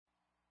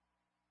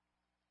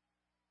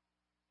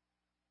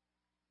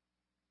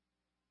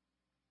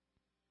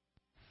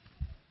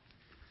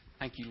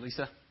Thank you,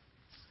 Lisa.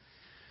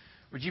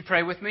 Would you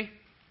pray with me?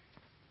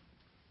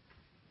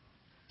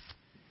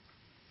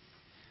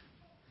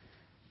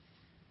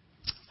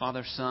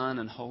 Father, Son,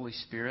 and Holy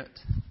Spirit,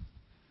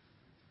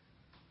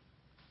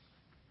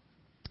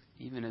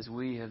 even as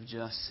we have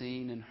just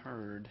seen and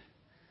heard,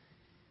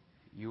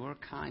 your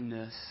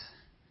kindness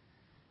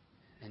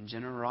and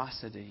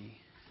generosity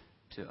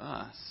to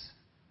us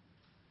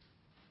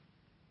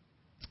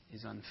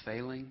is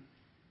unfailing,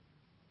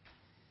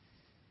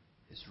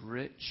 is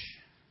rich,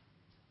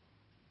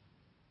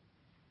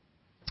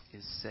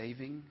 is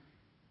saving.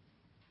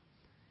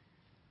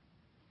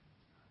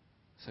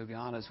 So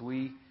God, as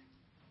we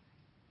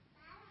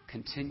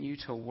continue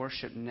to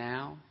worship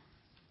now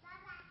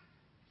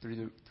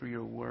through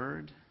your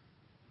word,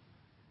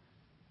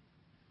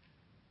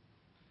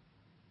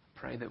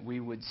 pray that we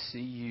would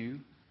see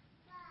you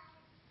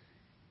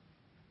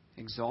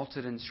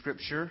exalted in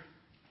Scripture,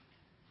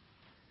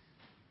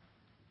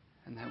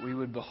 and that we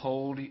would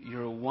behold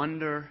your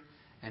wonder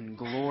and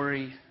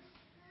glory,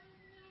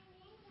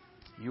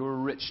 your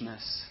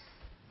richness,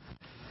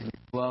 and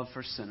your love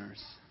for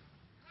sinners.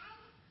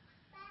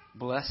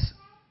 Bless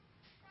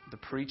the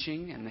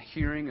preaching and the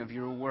hearing of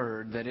your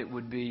word, that it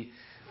would be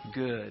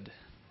good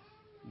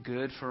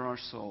for our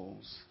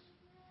souls.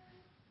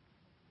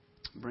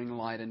 Bring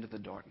light into the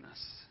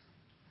darkness.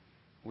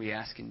 We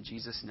ask in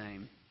Jesus'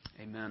 name.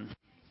 Amen.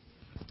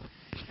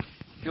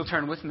 If you'll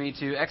turn with me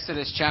to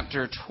Exodus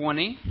chapter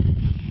 20. I'm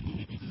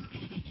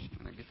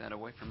going to get that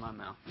away from my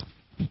mouth.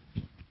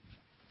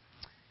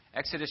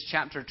 Exodus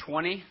chapter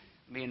 20,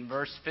 being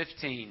verse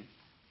 15.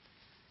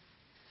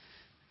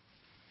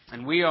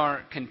 And we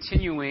are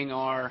continuing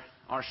our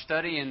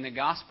study in the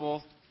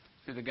gospel,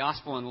 through the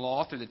gospel and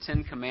law, through the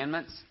Ten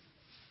Commandments.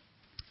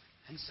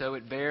 And so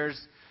it bears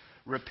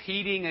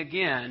repeating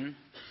again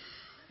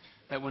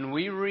that when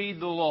we read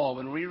the law,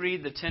 when we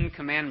read the Ten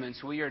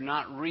Commandments, we are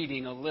not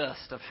reading a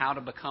list of how to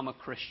become a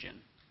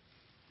Christian.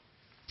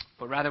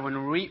 But rather,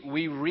 when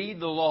we read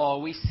the law,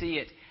 we see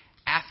it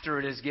after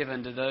it is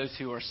given to those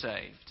who are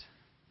saved.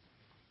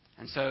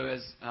 And so,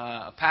 as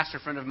a pastor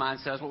friend of mine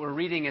says, what we're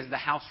reading is the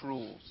house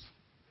rules.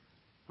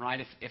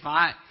 Right? If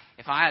I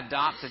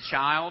adopt a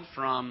child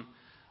from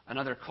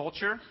another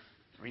culture,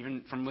 or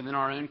even from within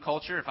our own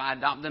culture, if I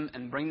adopt them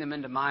and bring them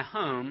into my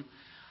home,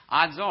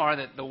 odds are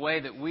that the way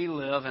that we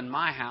live in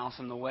my house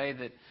and the way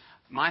that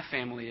my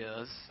family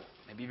is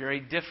may be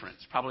very different.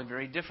 It's probably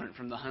very different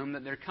from the home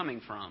that they're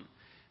coming from.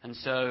 And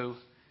so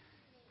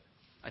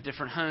a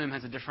different home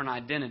has a different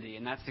identity.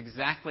 And that's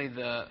exactly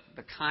the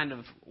kind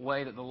of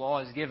way that the law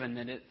is given,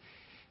 that it's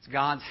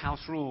God's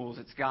house rules,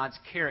 it's God's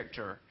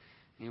character.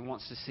 And He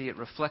wants to see it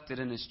reflected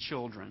in His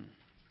children.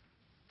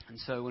 And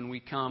so when we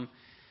come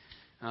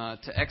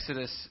to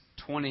Exodus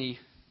 20:15,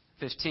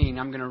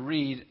 I'm going to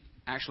read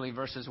actually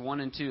verses 1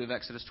 and 2 of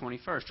Exodus 20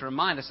 first to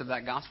remind us of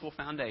that gospel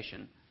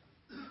foundation,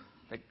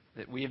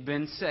 that we have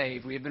been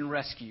saved, we have been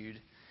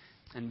rescued,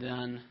 and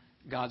then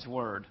God's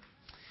word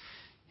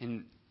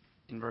in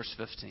verse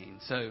 15.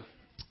 So,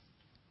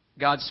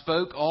 God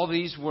spoke all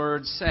these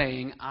words,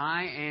 saying,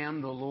 I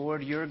am the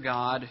Lord your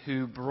God,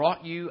 who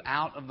brought you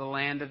out of the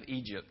land of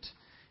Egypt,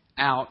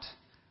 out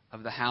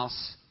of the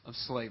house of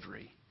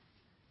slavery.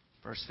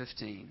 Verse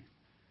 15.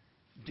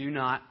 Do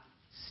not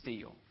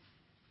steal.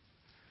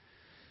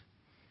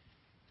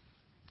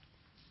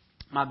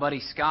 My buddy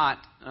Scott,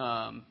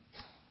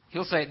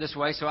 he'll say it this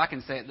way, so I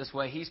can say it this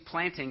way. He's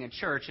planting a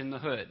church in the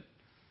hood.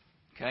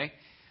 Okay?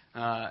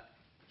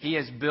 He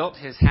has built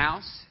his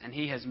house, and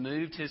he has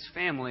moved his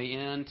family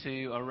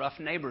into a rough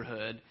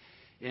neighborhood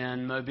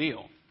in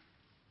Mobile.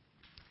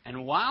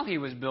 And while he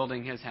was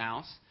building his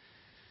house,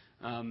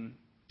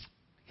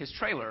 his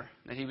trailer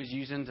that he was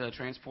using to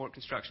transport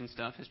construction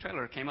stuff, his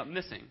trailer came up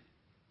missing.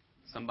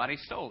 Somebody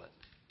stole it.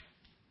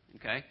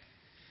 Okay?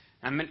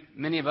 And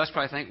many of us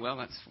probably think, well,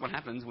 that's what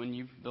happens when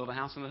you build a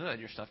house in the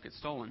hood. Your stuff gets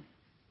stolen.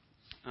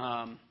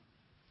 And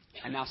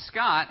now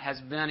Scott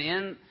has been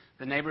in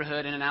the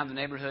neighborhood, in and out of the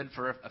neighborhood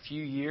for a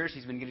few years.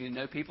 He's been getting to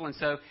know people. And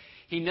so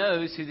he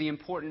knows who the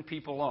important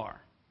people are.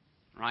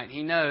 Right?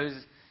 He knows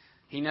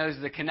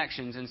the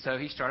connections. And so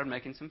he started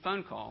making some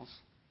phone calls.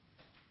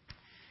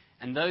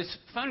 And those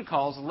phone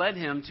calls led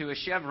him to a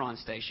Chevron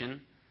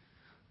station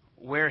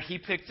where he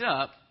picked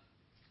up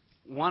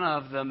one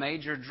of the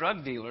major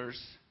drug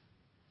dealers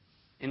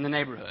in the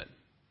neighborhood.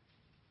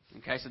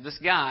 Okay, so this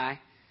guy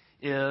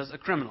is a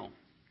criminal.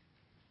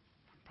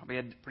 Probably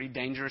a pretty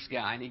dangerous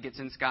guy. And he gets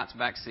in Scott's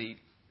back seat.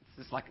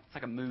 It's like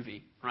a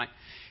movie, right?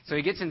 So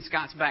he gets in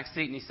Scott's back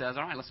seat and he says,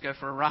 all right, let's go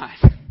for a ride.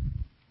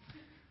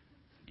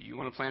 You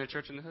want to plant a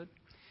church in the hood?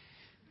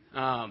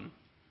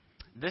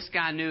 This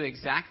guy knew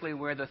exactly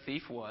where the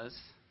thief was.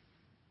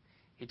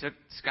 He took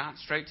Scott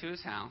straight to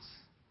his house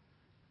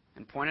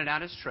and pointed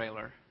out his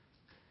trailer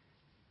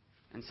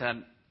and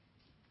said,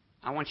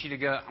 I want you to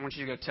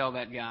go tell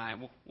that guy.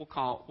 We'll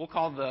call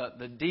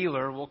the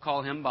dealer, we'll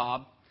call him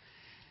Bob,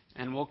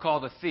 and we'll call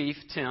the thief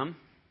Tim.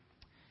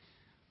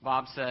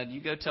 Bob said,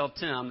 you go tell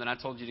Tim that I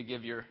told you to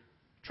give your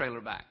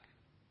trailer back.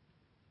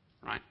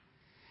 Right?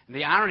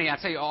 The irony, I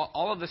tell you,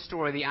 all of the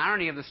story, the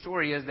irony of the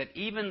story is that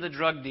even the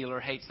drug dealer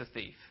hates the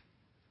thief.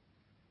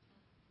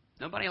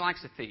 Nobody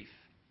likes a thief,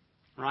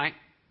 right?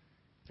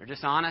 They're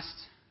dishonest.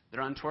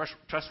 They're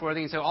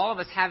untrustworthy. And so all of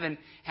us have an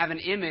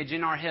image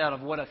in our head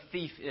of what a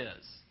thief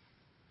is.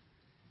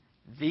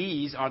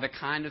 These are the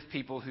kind of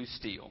people who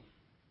steal.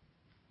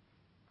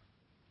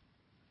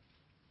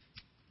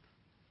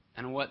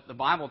 And what the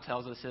Bible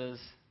tells us is,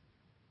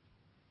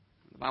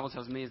 the Bible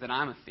tells me is that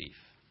I'm a thief.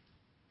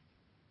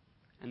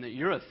 And that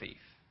you're a thief.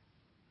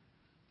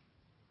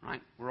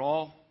 Right? We're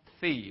all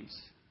thieves.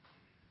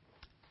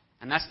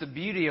 And that's the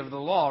beauty of the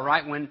law,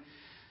 right?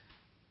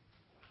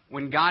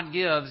 When God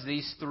gives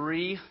these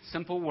 3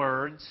 simple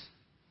words,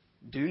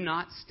 do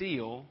not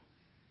steal,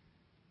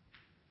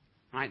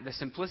 right? The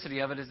simplicity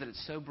of it is that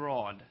it's so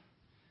broad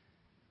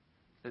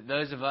that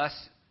those of us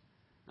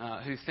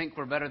who think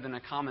we're better than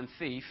a common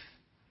thief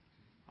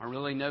are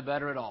really no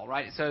better at all,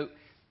 right? So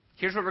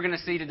here's what we're going to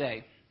see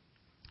today.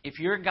 If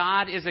your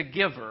God is a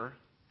giver,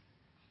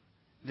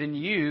 then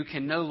you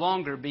can no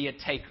longer be a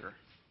taker.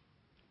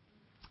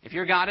 If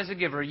your God is a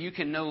giver, you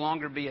can no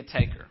longer be a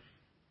taker.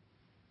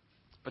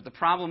 But the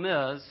problem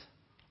is,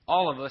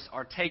 all of us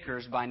are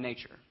takers by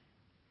nature.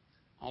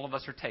 All of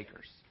us are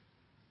takers.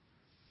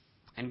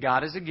 And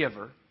God is a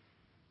giver.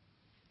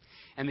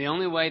 And the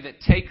only way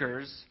that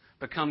takers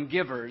become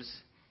givers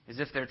is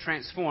if they're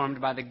transformed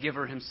by the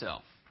giver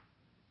himself.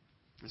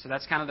 And so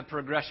that's kind of the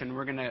progression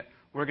we're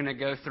going to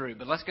go through.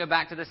 But let's go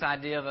back to this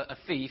idea of a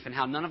thief and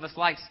how none of us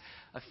likes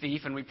a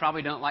thief, and we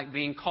probably don't like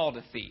being called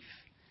a thief,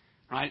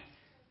 right?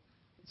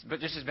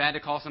 It's just as bad to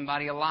call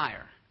somebody a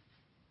liar.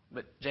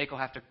 But Jake will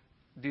have to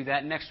do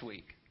that next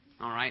week,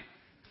 all right?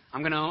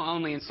 I'm going to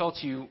only insult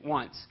you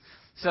once.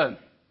 So,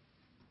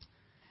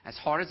 as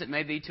hard as it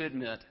may be to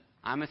admit,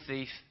 I'm a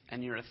thief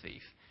and you're a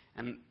thief.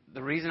 And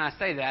the reason I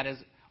say that is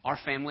our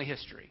family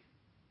history.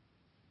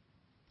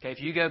 Okay,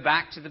 if you go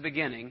back to the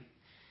beginning,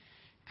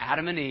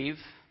 Adam and Eve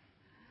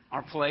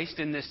are placed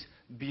in this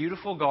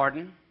beautiful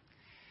garden.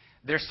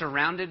 They're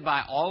surrounded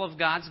by all of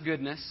God's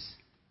goodness.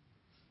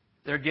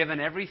 They're given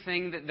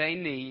everything that they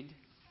need.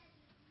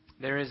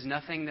 There is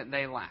nothing that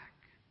they lack.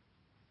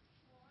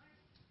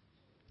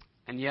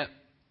 And yet,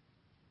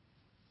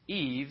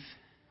 Eve,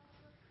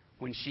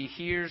 when she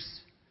hears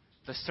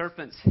the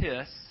serpent's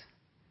hiss,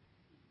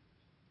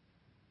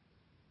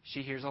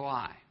 she hears a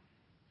lie.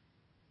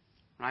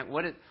 Right?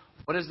 What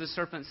does the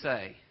serpent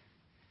say?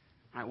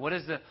 Right? What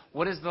is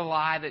the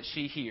lie that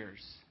she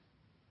hears?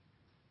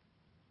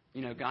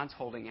 You know, God's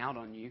holding out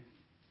on you.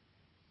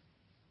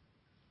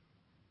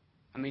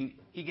 I mean,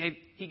 He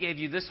gave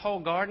you this whole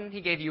garden. He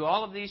gave you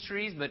all of these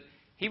trees, but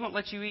He won't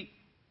let you eat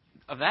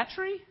of that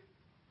tree?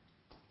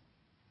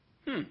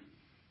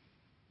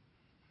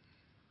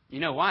 You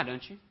know why,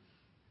 don't you?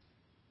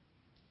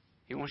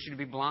 He wants you to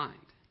be blind.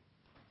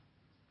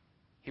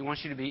 He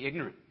wants you to be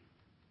ignorant.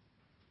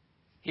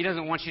 He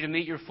doesn't want you to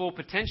meet your full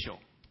potential.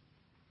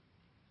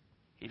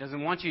 He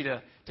doesn't want you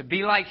to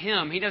be like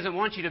Him. He doesn't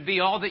want you to be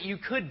all that you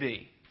could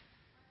be.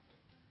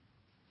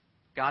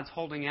 God's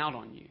holding out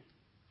on you.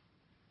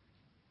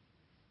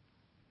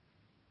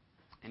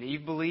 And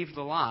Eve believed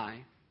the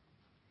lie,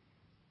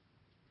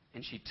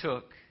 and she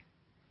took,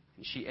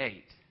 and she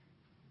ate.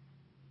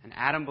 And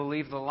Adam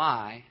believed the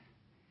lie,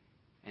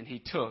 and he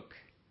took,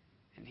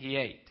 and he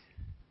ate.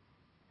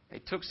 They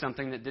took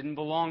something that didn't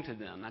belong to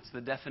them. That's the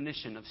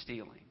definition of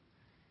stealing.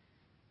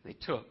 They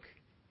took,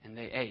 and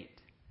they ate.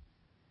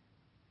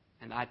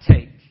 And I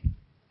take,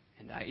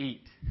 and I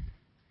eat.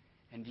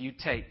 And you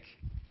take,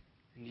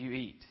 and you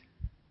eat.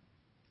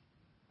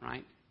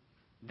 Right?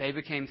 They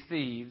became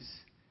thieves,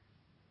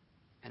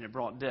 and it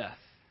brought death.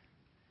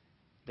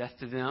 Death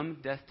to them,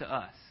 death to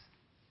us.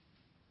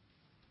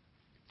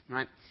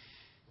 Right?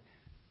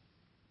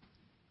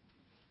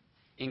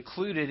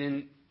 Included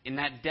in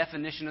that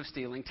definition of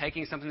stealing,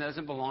 taking something that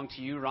doesn't belong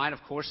to you, right? Of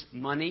course,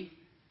 money,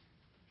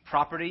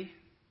 property.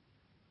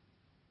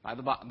 By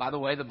the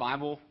way, the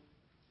Bible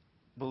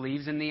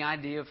believes in the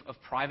idea of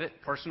private,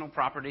 personal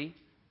property,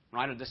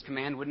 right? Or this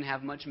command wouldn't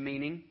have much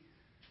meaning.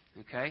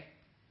 Okay?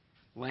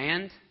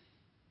 Land,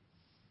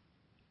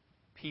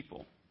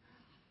 people,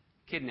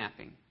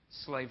 kidnapping,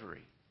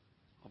 slavery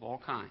of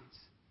all kinds.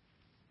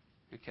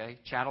 Okay?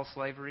 Chattel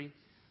slavery,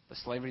 the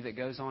slavery that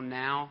goes on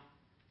now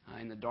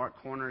in the dark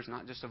corners,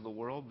 not just of the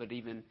world, but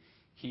even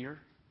here.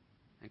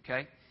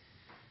 Okay?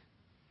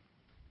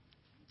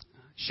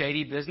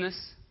 Shady business,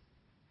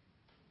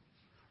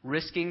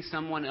 risking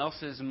someone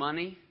else's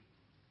money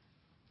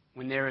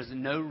when there is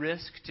no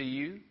risk to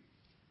you.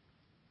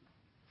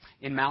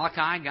 In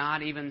Malachi,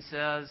 God even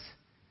says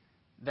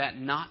that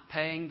not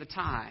paying the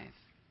tithe.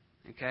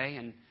 Okay?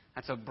 And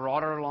that's a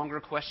broader,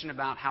 longer question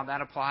about how that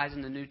applies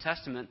in the New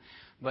Testament.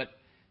 But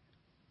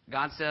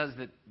God says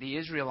that the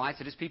Israelites,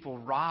 that His people,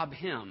 rob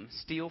Him,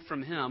 steal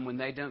from Him when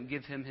they don't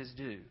give Him His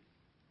due.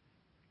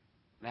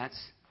 That's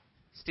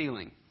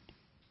stealing.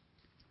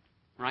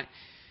 Right?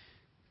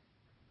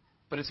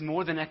 But it's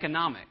more than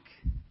economic.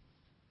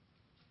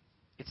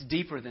 It's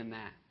deeper than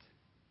that.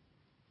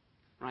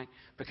 Right?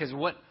 Because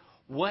what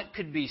what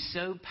could be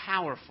so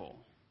powerful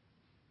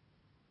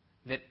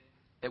that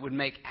would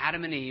make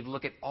Adam and Eve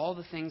look at all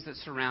the things that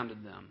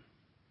surrounded them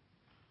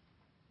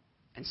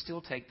and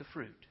still take the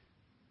fruit?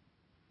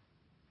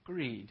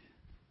 Greed.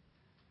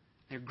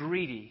 They're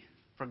greedy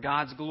for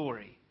God's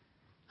glory.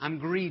 I'm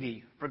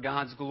greedy for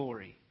God's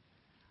glory.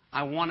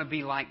 I want to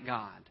be like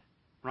God.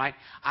 Right?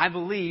 I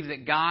believe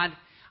that God,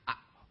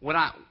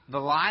 the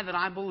lie that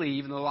I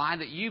believe and the lie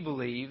that you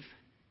believe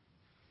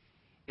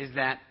is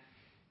that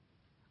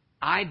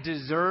I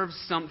deserve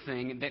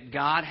something that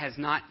God has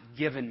not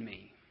given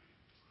me.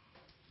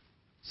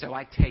 So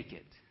I take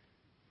it.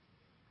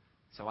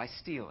 So I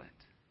steal it.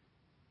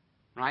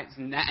 Right?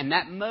 And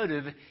that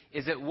motive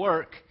is at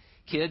work,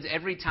 kids,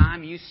 every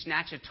time you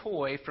snatch a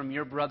toy from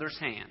your brother's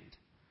hand.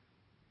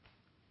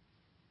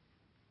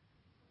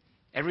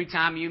 Every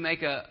time you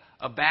make a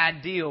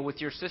bad deal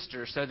with your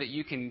sister so that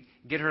you can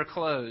get her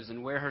clothes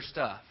and wear her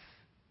stuff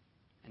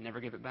and never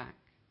give it back.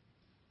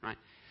 Right?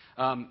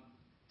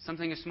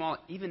 Something as small,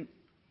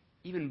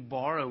 even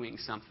borrowing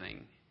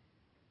something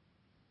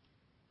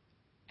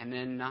and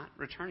then not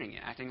returning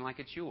it, acting like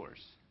it's yours.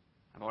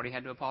 I've already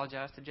had to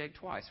apologize to Jake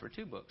twice for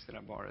 2 books that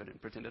I borrowed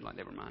and pretended like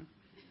they were mine.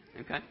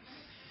 Okay?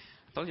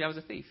 I told you I was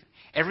a thief.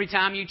 Every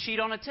time you cheat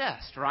on a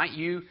test, right?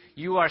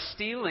 You are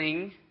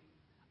stealing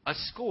a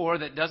score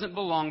that doesn't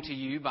belong to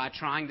you by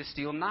trying to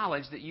steal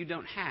knowledge that you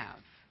don't have.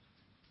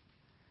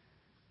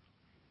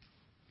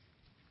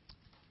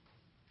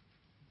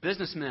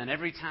 Businessmen,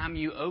 every time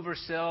you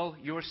oversell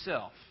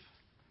yourself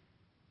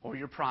or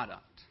your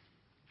product.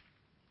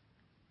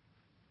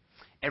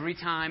 Every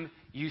time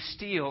you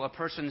steal a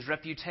person's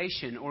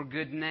reputation or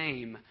good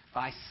name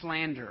by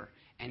slander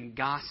and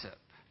gossip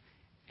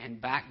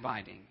and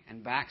backbiting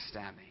and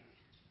backstabbing.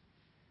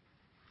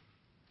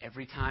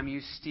 Every time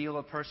you steal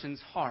a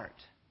person's heart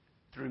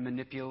through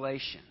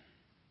manipulation.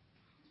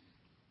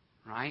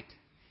 Right?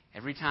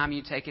 Every time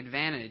you take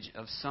advantage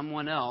of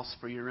someone else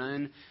for your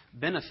own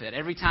benefit.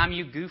 Every time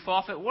you goof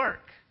off at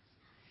work,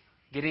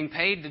 getting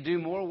paid to do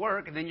more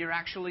work than you're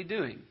actually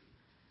doing.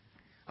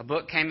 A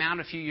book came out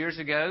a few years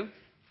ago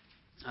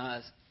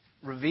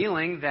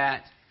revealing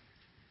that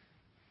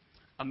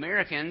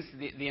Americans,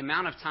 the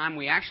amount of time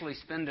we actually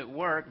spend at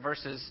work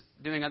versus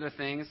doing other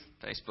things,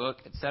 Facebook,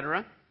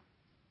 etc.,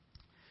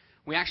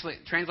 we actually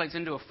translates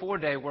into a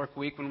 4-day work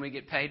week when we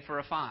get paid for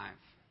a 5.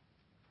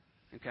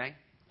 Okay?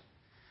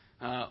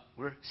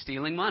 We're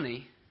stealing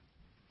money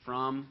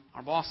from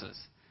our bosses.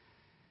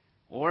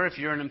 Or if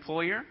you're an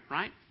employer,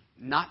 right,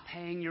 not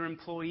paying your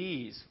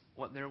employees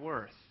what they're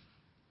worth.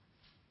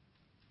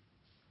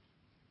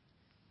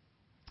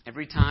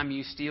 Every time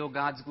you steal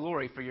God's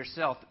glory for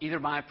yourself, either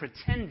by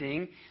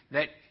pretending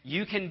that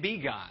you can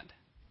be God,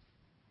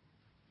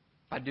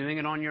 by doing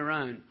it on your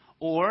own,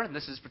 or,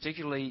 this is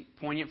particularly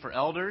poignant for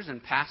elders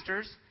and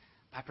pastors,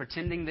 by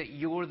pretending that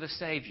you're the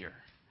Savior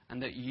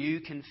and that you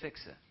can fix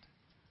it.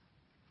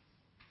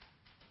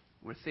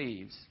 We're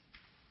thieves.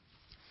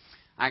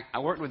 I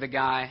worked with a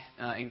guy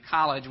in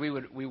college.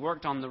 We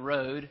worked on the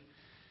road,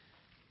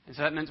 and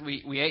so that meant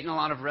we ate in a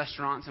lot of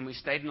restaurants and we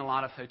stayed in a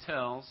lot of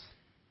hotels.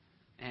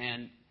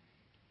 And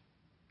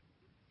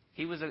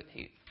I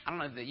don't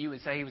know that you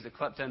would say he was a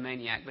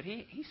kleptomaniac, but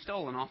he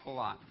stole an awful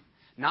lot.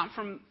 Not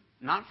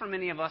from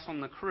any of us on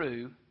the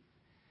crew,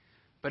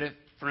 but if,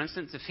 for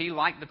instance, if he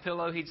liked the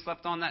pillow he'd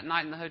slept on that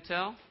night in the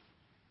hotel,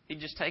 he'd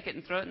just take it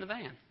and throw it in the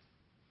van.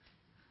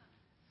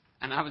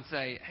 And I would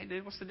say, "Hey,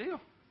 dude, what's the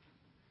deal?"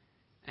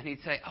 And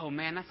he'd say, "Oh,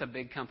 man, that's a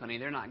big company.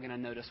 They're not going to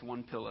notice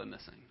one pillow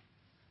missing."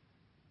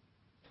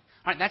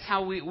 All right, that's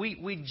how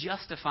we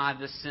justify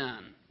the sin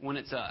when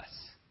it's us.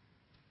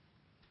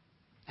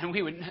 And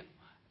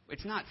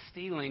it's not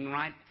stealing,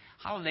 right?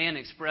 Holiday Inn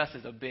Express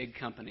is a big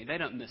company. They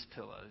don't miss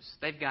pillows.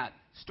 They've got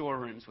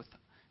storerooms with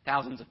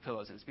thousands of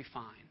pillows, and it's be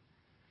fine.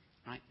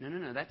 Right?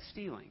 No, that's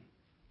stealing.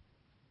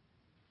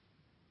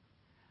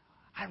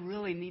 I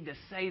really need to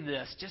say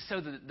this just so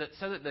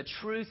that the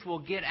truth will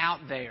get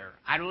out there.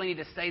 I really need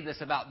to say this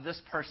about this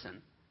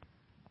person.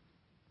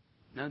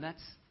 No,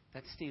 that's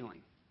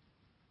stealing.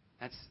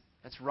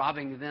 That's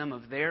robbing them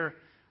of their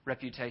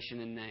reputation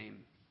and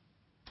name.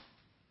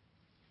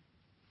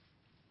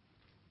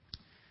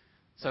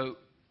 So,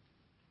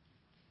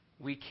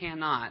 we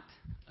cannot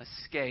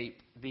escape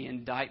the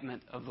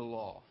indictment of the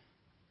law.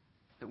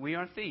 That we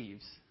are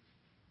thieves.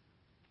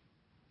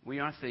 We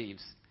are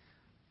thieves.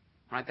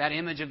 Right? That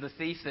image of the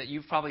thief that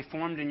you've probably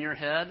formed in your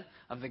head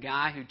of the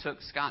guy who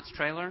took Scott's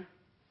trailer,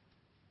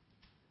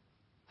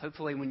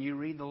 hopefully when you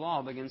read the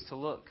law begins to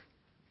look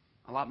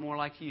a lot more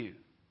like you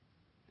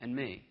and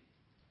me.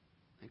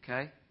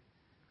 Okay?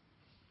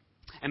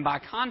 And by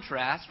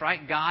contrast,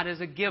 right, God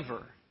is a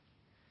giver.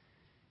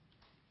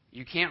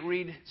 You can't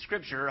read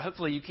Scripture, or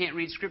hopefully you can't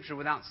read Scripture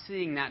without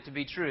seeing that to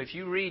be true. If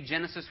you read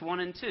Genesis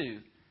 1 and 2,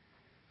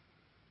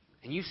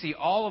 and you see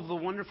all of the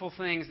wonderful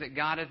things that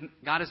God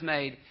has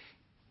made,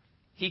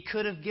 He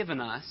could have given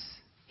us,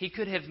 He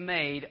could have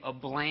made a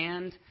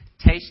bland,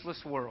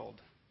 tasteless world.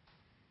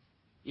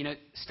 You know,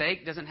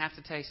 steak doesn't have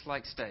to taste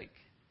like steak.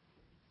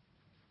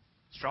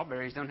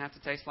 Strawberries don't have to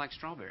taste like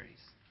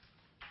strawberries.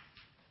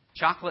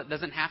 Chocolate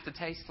doesn't have to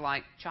taste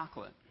like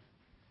chocolate.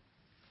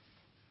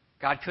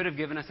 God could have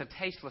given us a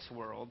tasteless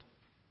world,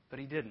 but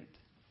He didn't.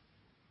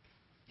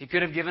 He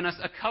could have given us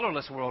a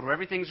colorless world where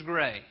everything's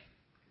gray,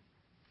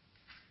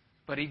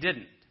 but He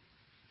didn't.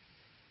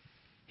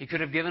 He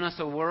could have given us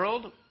a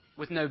world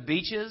with no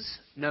beaches,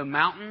 no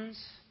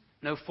mountains,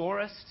 no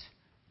forests,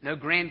 no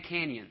Grand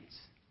Canyons,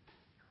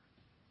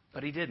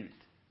 but He didn't.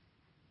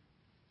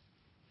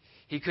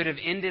 He could have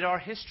ended our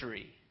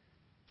history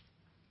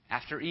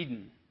after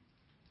Eden,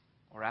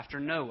 or after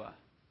Noah,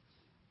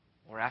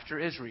 or after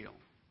Israel,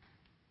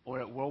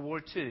 or at World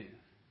War II.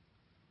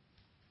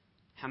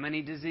 How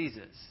many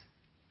diseases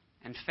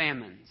and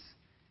famines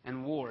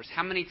and wars?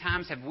 How many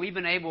times have we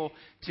been able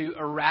to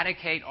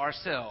eradicate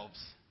ourselves?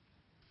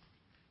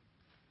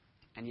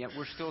 And yet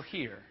we're still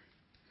here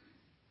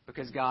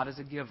because God is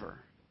a giver.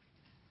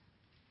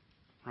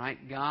 Right?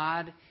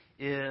 God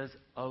is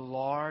a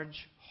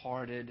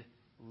large-hearted,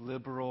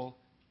 liberal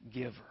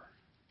giver.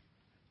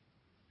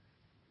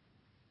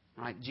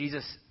 Right?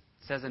 Jesus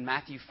says in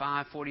Matthew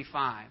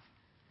 5:45,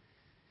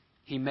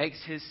 He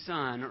makes His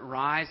sun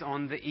rise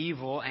on the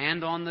evil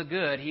and on the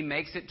good. He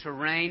makes it to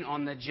rain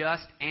on the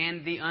just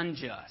and the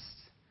unjust.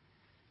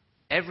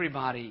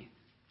 Everybody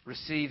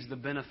receives the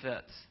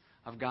benefits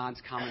of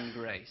God's common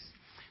grace.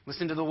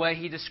 Listen to the way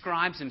He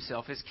describes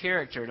Himself, His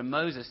character to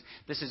Moses.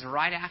 This is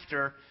right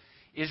after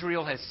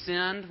Israel has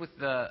sinned with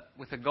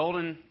the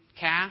golden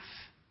calf,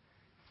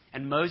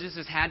 and Moses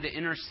has had to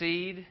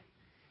intercede.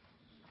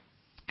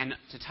 And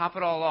to top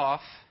it all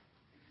off,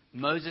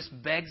 Moses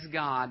begs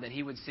God that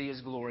he would see His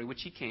glory,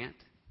 which he can't.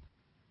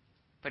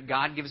 But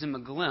God gives him a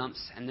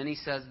glimpse, and then he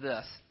says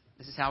this.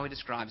 This is how he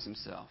describes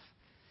himself.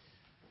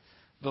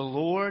 The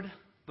Lord,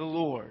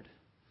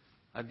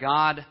 a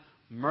God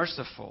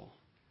merciful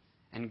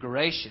and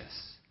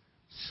gracious,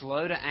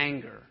 slow to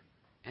anger,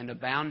 and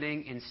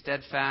abounding in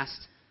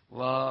steadfast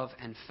love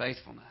and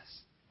faithfulness.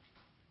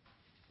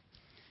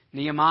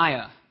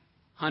 Nehemiah,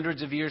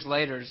 hundreds of years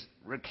later, is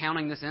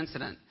recounting this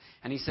incident.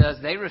 And he says,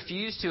 they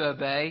refused to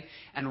obey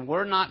and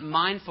were not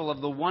mindful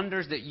of the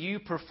wonders that you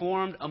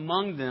performed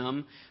among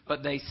them,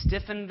 but they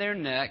stiffened their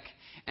neck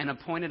and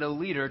appointed a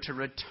leader to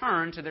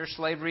return to their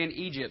slavery in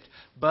Egypt.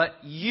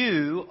 But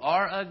you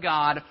are a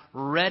God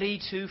ready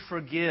to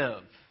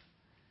forgive,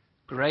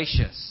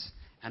 gracious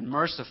and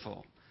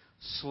merciful,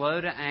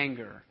 slow to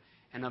anger,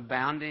 and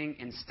abounding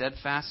in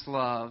steadfast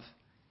love,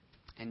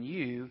 and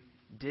you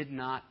did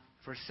not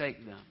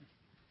forsake them.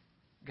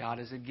 God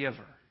is a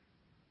giver.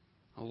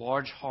 A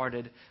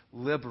large-hearted,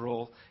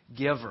 liberal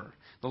giver.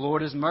 The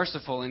Lord is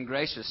merciful and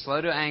gracious, slow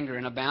to anger,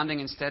 and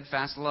abounding in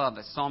steadfast love.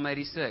 That's Psalm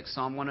 86,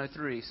 Psalm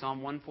 103,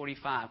 Psalm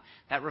 145.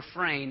 That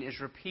refrain is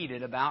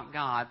repeated about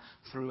God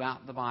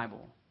throughout the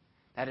Bible.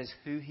 That is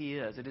who He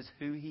is. It is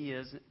who He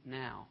is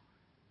now.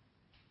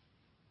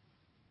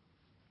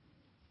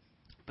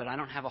 But I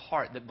don't have a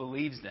heart that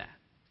believes that.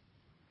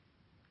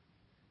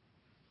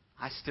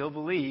 I still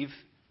believe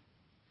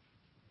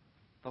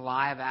the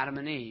lie of Adam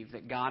and Eve,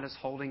 that God is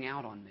holding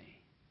out on me.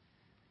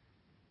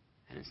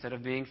 And instead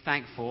of being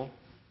thankful,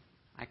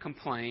 I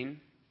complain.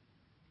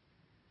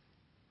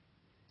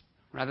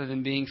 Rather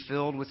than being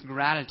filled with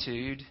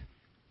gratitude,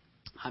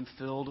 I'm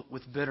filled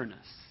with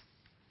bitterness.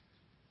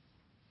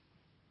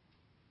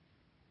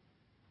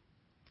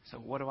 So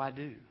what do I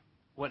do?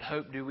 What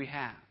hope do we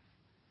have?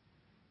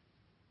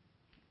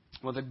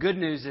 Well, the good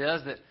news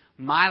is that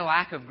my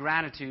lack of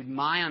gratitude,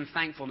 my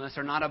unthankfulness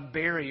are not a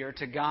barrier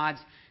to God's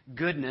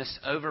goodness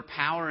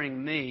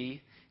overpowering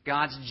me,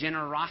 God's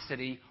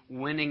generosity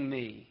winning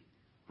me.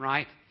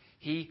 Right?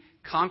 He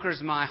conquers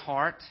my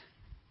heart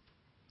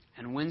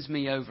and wins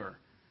me over.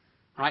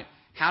 Right?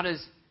 How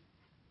does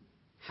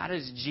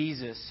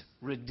Jesus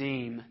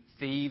redeem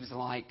thieves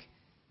like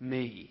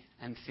me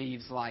and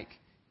thieves like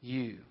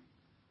you?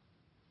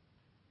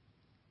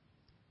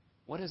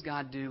 What does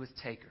God do with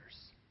takers?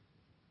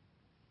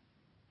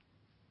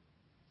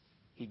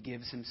 He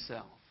gives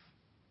Himself.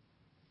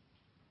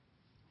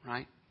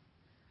 Right?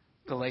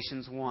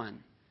 Galatians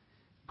 1.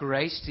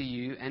 Grace to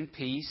you and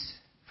peace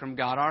from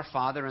God our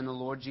Father and the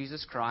Lord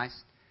Jesus Christ,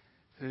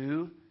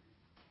 who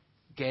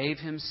gave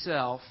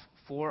Himself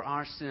for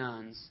our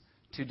sins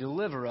to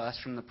deliver us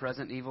from the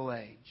present evil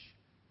age.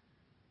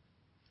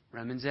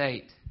 Romans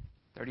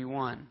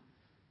 8:31.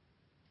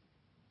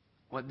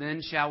 What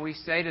then shall we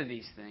say to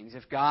these things?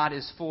 If God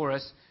is for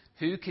us,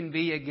 who can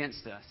be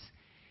against us?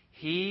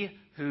 He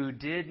who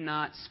did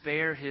not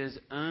spare His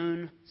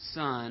own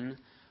Son,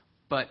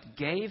 but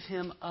gave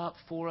Him up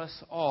for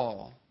us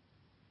all,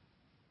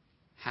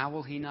 how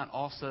will He not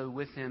also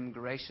with Him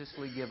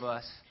graciously give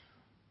us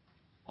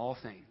all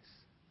things?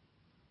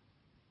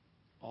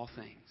 All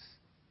things.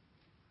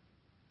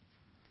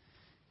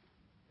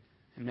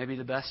 And maybe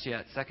the best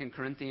yet, 2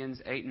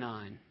 Corinthians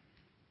 8:9.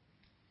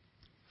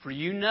 For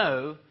you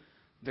know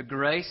the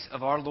grace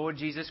of our Lord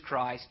Jesus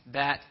Christ,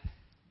 that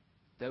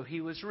though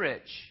He was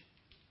rich,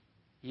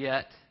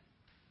 yet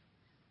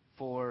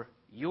for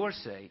your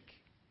sake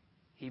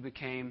He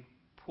became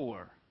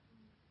poor,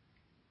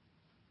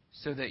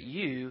 so that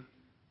you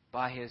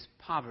by His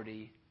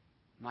poverty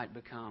might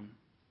become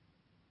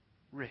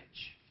rich.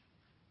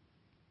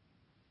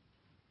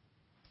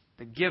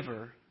 The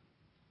giver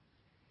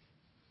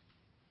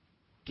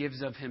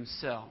gives of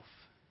himself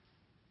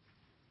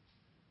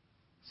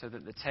so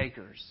that the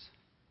takers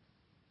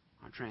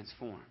are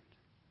transformed.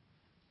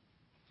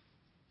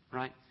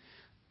 Right?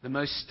 The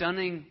most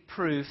stunning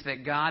proof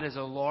that God is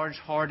a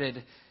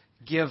large-hearted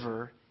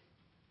giver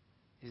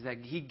is that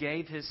He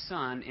gave His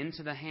Son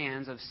into the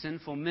hands of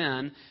sinful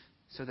men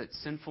so that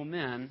sinful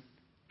men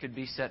could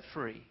be set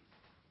free.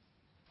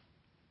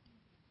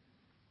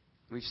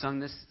 We've sung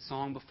this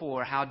song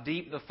before, how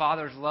deep the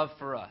Father's love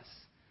for us,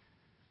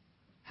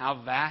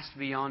 how vast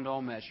beyond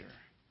all measure,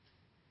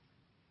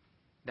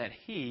 that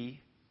He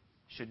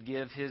should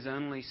give His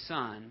only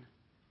Son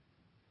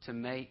to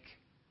make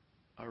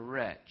a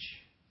wretch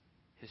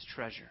His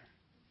treasure.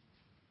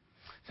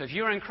 So if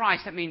you are in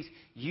Christ, that means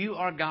you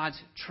are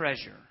God's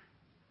treasure.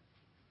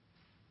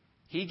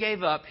 He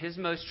gave up His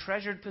most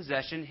treasured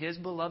possession, His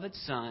beloved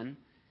Son,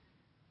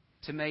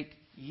 to make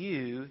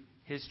you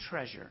His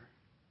treasure.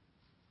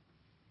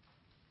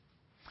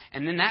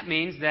 And then that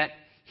means that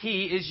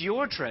He is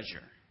your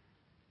treasure.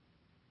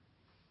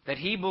 That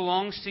He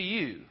belongs to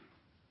you.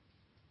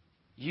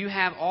 You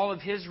have all of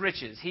His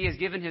riches. He has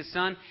given His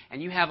Son,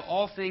 and you have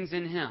all things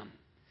in Him.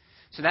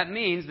 So that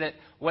means that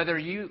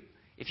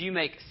if you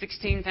make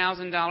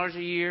 $16,000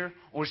 a year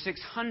or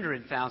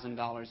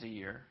 $600,000 a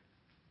year,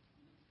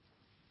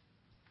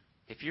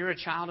 if you're a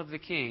child of the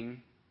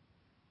King,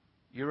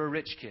 you're a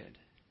rich kid.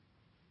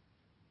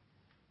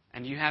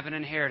 And you have an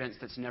inheritance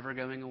that's never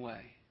going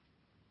away.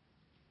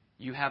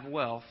 You have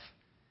wealth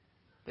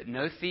that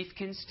no thief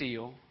can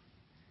steal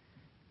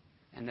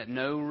and that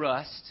no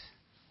rust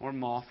or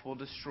moth will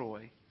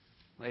destroy,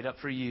 laid up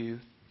for you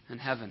in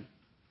heaven.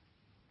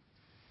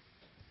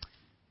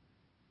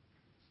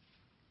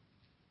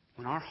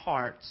 When our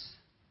hearts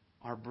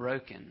are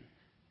broken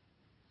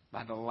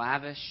by the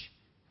lavish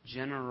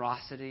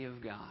generosity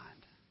of God,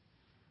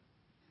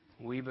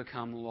 we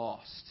become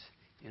lost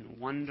in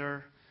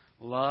wonder,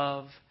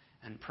 love,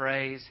 and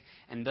praise.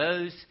 And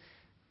those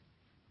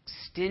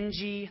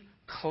stingy,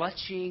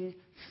 clutching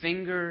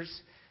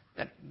fingers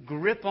that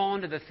grip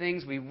onto the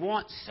things we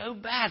want so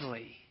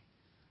badly,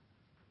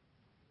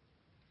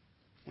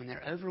 when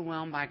they're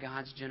overwhelmed by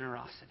God's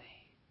generosity,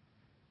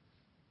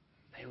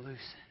 they loosen.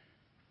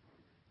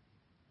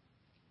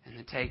 And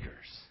the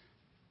takers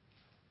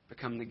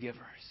become the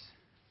givers.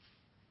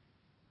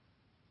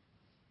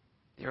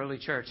 The early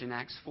church in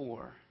Acts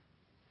 4,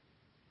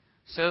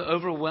 so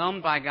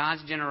overwhelmed by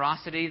God's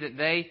generosity that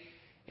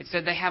it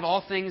said they have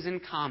all things in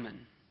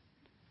common.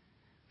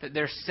 That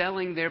they're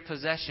selling their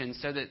possessions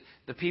so that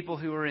the people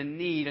who are in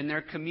need in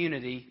their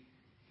community,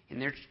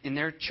 in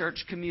their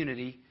church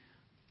community,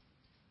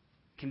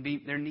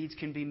 their needs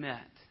can be met.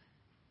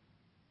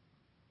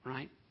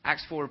 Right?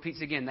 Acts 4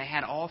 repeats again, they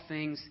had all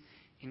things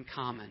in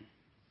common.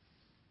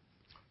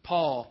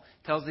 Paul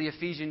tells the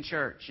Ephesian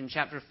church in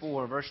chapter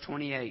 4, verse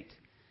 28,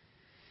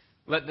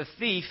 let the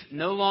thief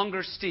no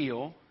longer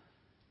steal,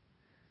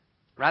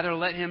 rather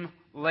let him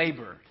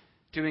labor,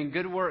 doing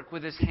good work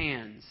with his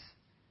hands,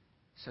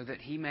 so that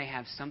he may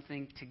have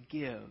something to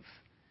give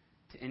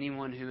to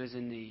anyone who is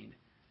in need.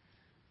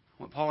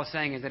 What Paul is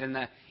saying is that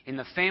in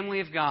the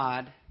family of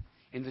God,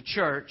 in the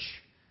church,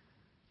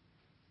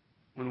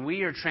 when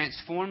we are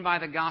transformed by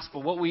the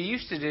gospel, what we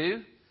used to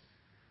do,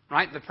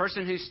 right, the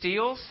person who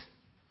steals,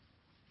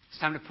 it's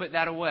time to put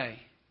that away.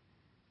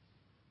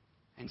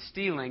 And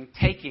stealing,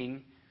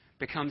 taking,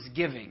 becomes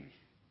giving.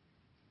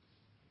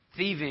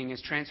 Thieving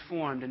is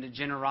transformed into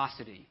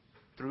generosity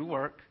through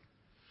work.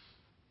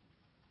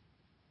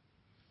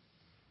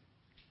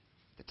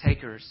 The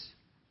takers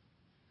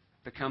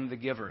become the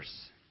givers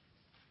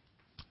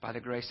by the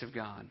grace of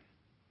God.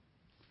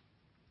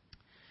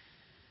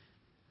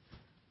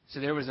 So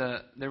there was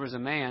a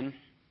man.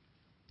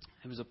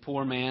 He was a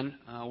poor man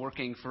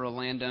working for a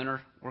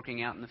landowner,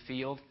 working out in the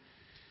field.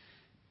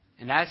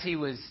 And as he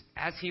was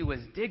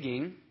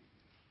digging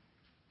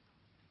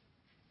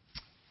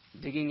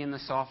in the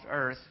soft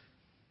earth,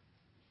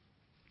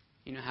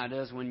 you know how it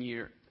is when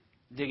you're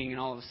digging and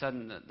all of a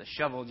sudden the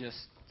shovel just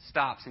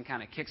stops and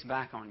kind of kicks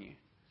back on you.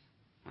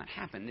 What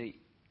happened? It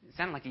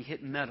sounded like he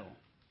hit metal.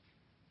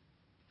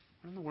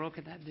 What in the world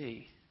could that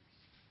be?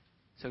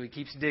 So he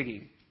keeps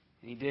digging.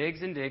 And he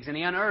digs and digs, and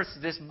he unearths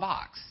this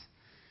box.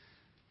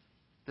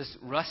 This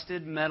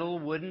rusted metal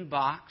wooden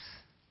box.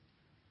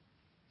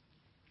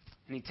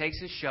 And he takes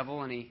his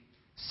shovel and he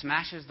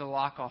smashes the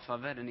lock off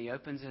of it and he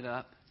opens it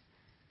up.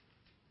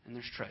 And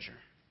there's treasure.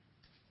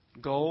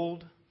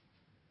 Gold,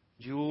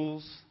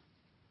 jewels,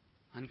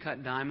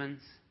 uncut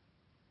diamonds.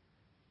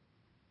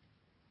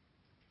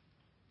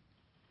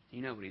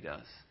 You know what he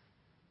does.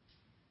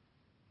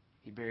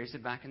 He buries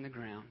it back in the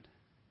ground.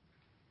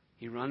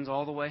 He runs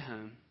all the way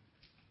home.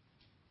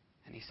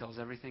 And he sells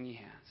everything he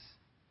has.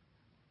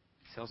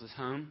 He sells his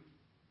home.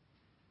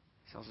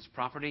 He sells his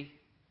property.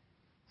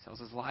 He sells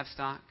his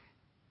livestock.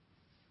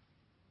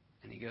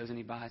 And he goes and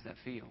he buys that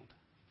field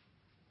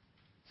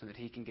so that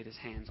he can get his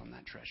hands on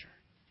that treasure.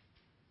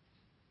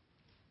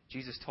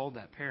 Jesus told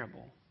that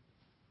parable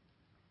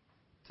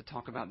to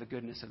talk about the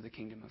goodness of the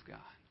kingdom of God.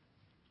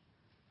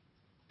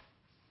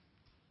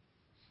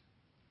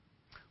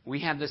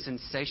 We have this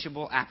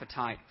insatiable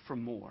appetite for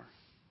more.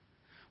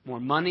 More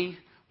money,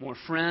 more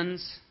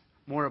friends,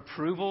 more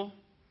approval.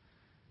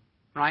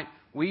 Right?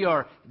 We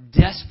are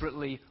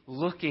desperately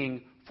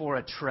looking for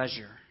a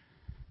treasure.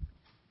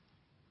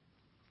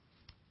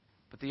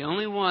 But the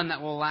only one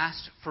that will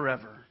last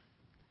forever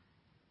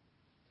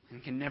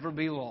and can never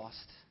be lost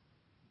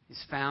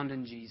is found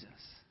in Jesus.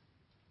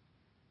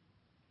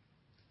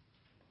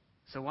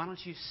 So why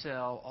don't you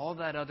sell all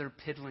that other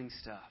piddling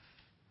stuff?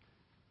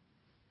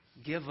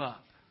 Give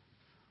up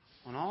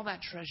on all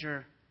that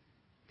treasure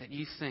that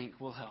you think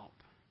will help,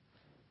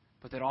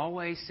 but that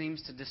always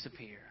seems to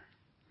disappear,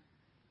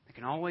 that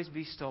can always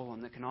be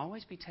stolen, that can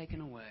always be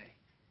taken away,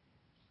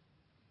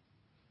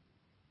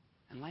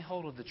 and lay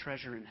hold of the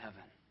treasure in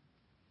heaven.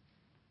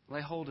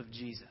 Lay hold of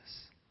Jesus.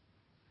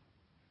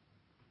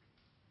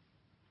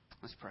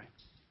 Let's pray.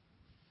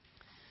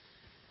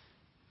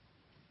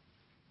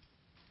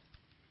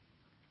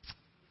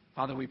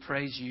 Father, we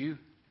praise you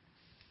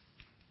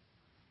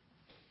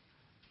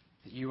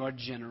that you are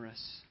generous.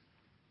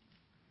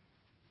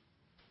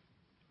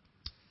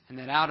 And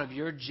that out of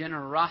your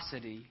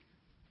generosity,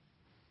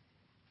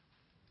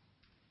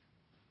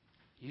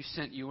 you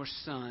sent your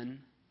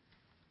Son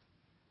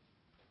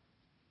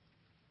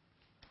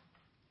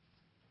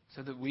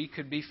so that we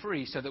could be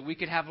free, so that we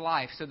could have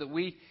life, so that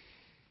we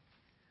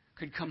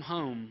could come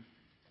home,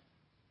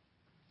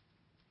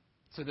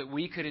 so that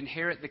we could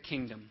inherit the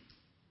kingdom.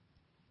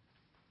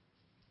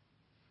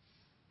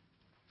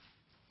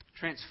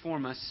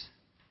 Transform us,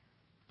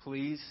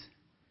 please.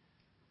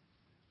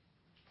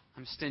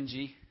 I'm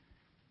stingy.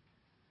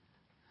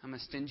 I'm a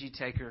stingy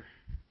taker.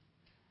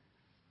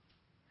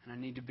 And I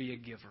need to be a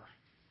giver.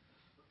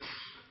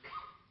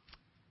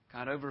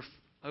 God,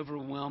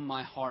 overwhelm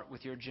my heart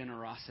with your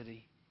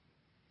generosity,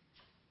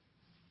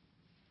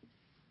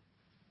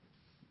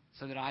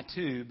 so that I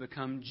too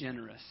become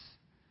generous,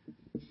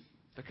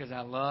 because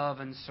I love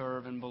and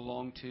serve and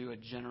belong to a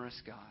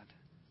generous God.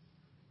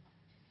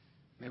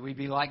 May we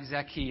be like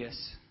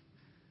Zacchaeus,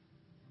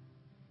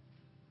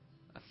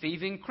 a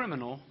thieving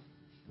criminal,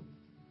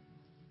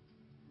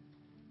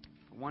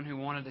 but one who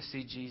wanted to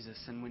see Jesus.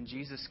 And when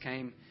Jesus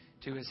came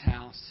to his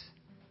house,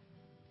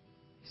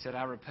 he said,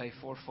 I repay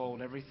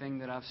fourfold everything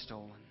that I've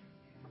stolen.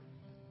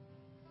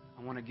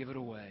 I want to give it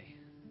away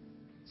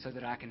so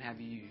that I can have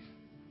you.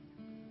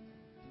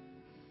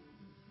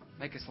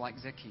 Make us like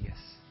Zacchaeus.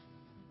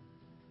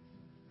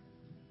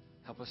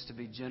 Help us to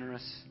be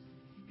generous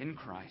in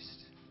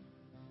Christ.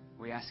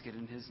 We ask it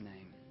in His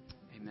name.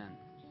 Amen.